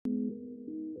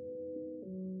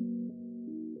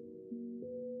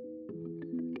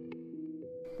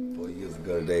4 years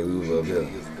ago today we was up here.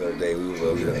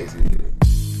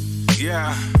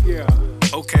 Yeah.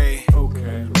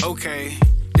 Okay.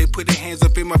 They put their hands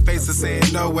up in my face and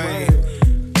said, no way.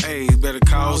 Hey, better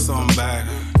call somebody.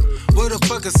 Where the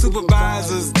fucking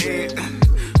supervisors at?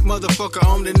 Motherfucker,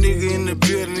 I'm the nigga in the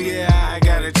building. Yeah, I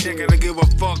gotta check it. I give a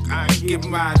fuck. I get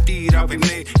my deed off in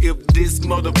there. If this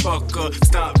motherfucker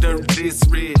stop the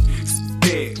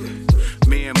disrespect.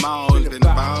 Me and Maul been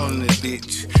ballin' this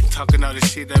bitch. Talking all this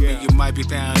shit, I mean, you might be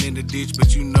down in the ditch,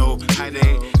 but you know how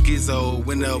they gizzo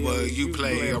whenever you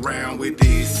play around with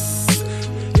this.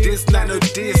 This not no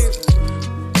diss,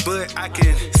 but I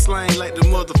can slang like the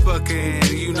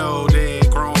motherfucking, you know, that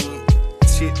grown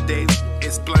shit they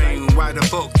explain why the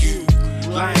fuck you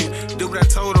lame. Do what I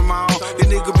told them all. The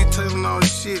nigga be telling all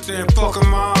this shit, then fuck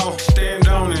them all. Stand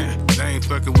on it. They ain't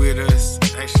fucking with us.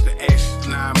 Action to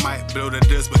action. Now I might blow the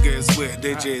dust, but guess what?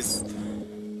 They just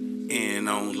in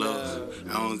on love.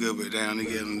 I don't give a damn to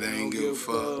get them, they ain't give a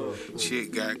fuck.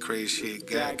 Shit got crazy, shit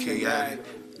got chaotic.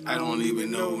 I don't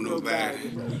even know nobody.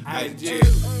 I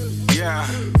just,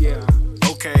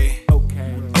 okay.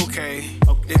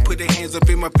 They put their hands up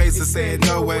in my face and said,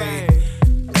 no way.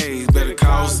 Hey, better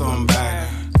call somebody.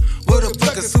 Where the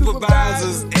fucking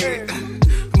supervisors at?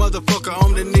 Motherfucker,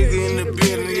 I'm the nigga in the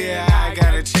building. Yeah, I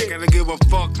gotta check, I don't give a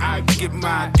fuck. I get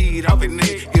my deed off in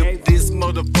there. If this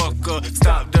motherfucker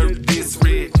stop the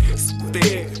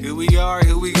disrespect. Here we are,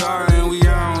 and we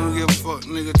don't give a fuck.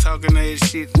 Nigga talking that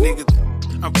shit, nigga.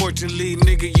 Unfortunately,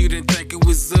 nigga, you didn't think it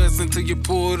was us until you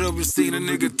pulled up and see the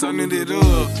nigga turning it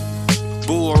up.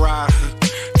 Bull rider,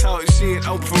 talk shit,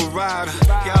 open provider.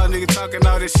 Y'all nigga talking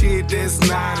all this shit, that's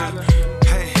nada.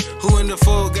 Hey, who in the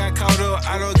fuck got caught up?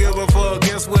 I don't give a fuck.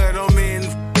 Guess what? I'm in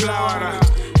Florida.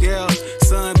 Yeah,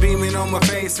 sun beaming on my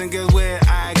face, and guess where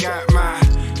I got my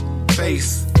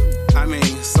face? I mean,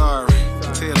 sorry,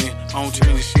 tell me, I don't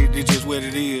change the shit, it's just what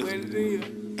it is.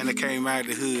 And I came out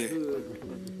the hood.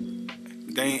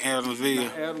 They ain't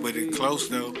Adamsville, but it close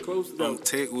though. On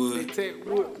Techwood.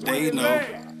 They know.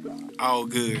 All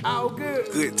good.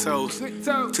 Good toast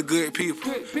to good people.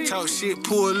 Talk shit,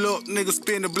 pull up, nigga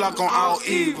spin the block on all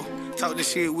evil. Talk the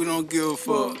shit, we don't give a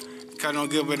fuck. I don't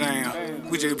give a damn.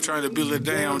 We just trying to build it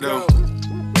down though.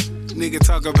 Nigga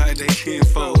talk about they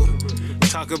kinfolk.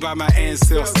 Talk about my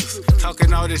ancestors.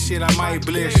 Talking all this shit, I might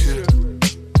bless you.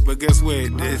 But guess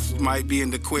what? This might be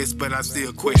in the quest, but I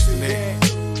still question that.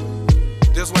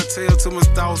 That's what I tell to my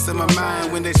thoughts in my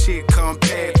mind when that shit come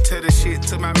back. Tell the shit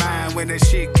to my mind when that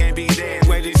shit can't be that.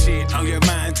 Wait this shit on your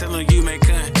mind, telling you make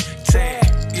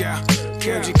contact. Yeah,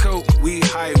 Kmg Kokish, we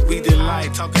hype, we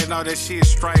delight. Talking all that shit,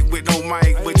 strike with no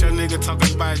mic. But your nigga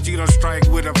talking about you don't strike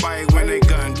with a bike when they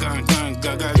gun,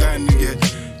 yeah.